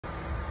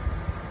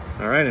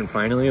All right, and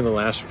finally, the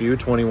last few,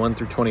 21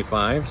 through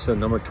 25. So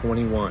number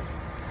 21,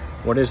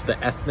 what is the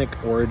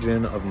ethnic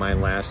origin of my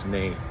last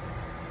name?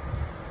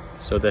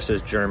 So this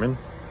is German,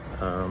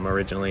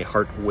 originally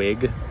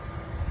Hartwig,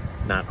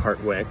 not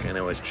Hartwick, and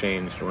it was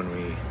changed when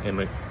we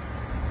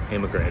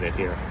immigrated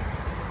here.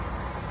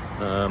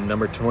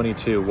 Number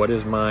 22, what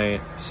is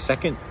my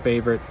second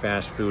favorite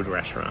fast food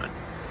restaurant?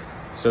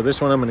 So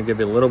this one I'm going to give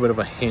you a little bit of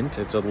a hint.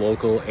 It's a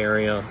local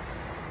area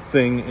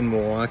thing in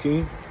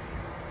Milwaukee,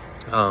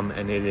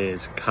 and it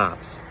is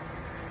Cobb's.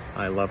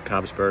 I love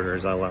Cobb's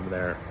Burgers. I love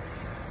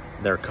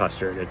their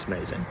custard. It's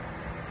amazing.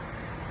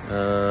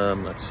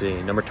 Let's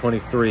see, number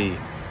 23,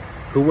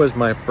 who was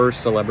my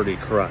first celebrity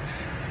crush?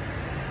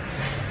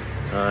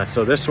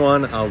 So this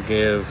one I'll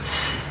give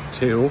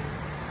 2.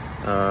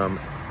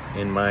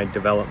 In my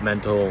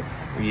developmental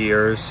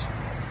years,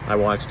 I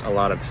watched a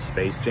lot of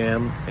Space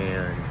Jam,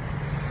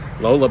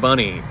 and Lola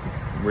Bunny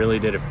really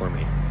did it for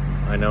me.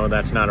 I know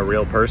that's not a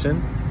real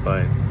person,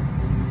 but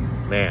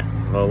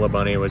man, Lola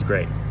Bunny was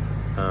great.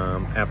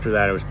 After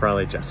that, it was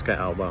probably Jessica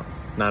Alba.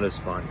 Not as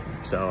fun,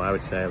 so I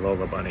would say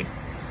Lola Bunny.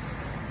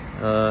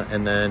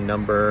 And then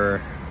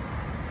number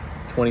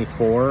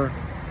 24,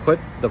 put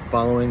the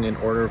following in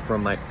order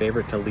from my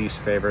favorite to least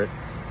favorite: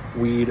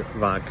 weed,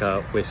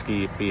 vodka,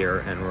 whiskey, beer,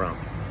 and rum.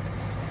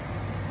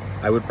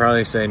 I would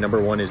probably say number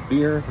 1 is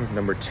beer,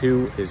 number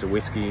 2 is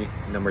whiskey,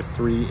 number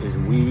 3 is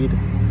weed,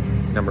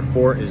 number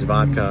 4 is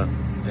vodka,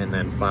 and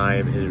then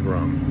 5 is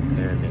rum.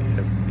 And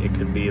if it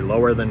could be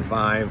lower than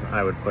 5,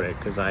 I would put it,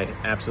 because I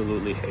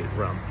absolutely hate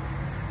rum.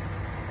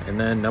 And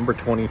then number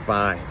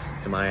 25,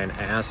 am I an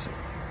ass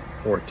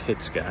or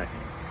tits guy?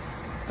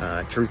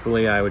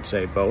 Truthfully, I would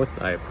say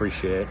both. I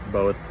appreciate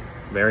both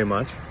very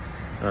much.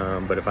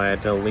 But if I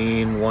had to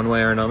lean one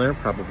way or another,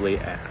 probably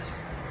ass.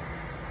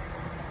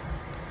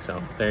 So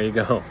there you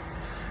go.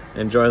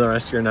 Enjoy the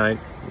rest of your night.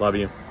 Love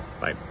you.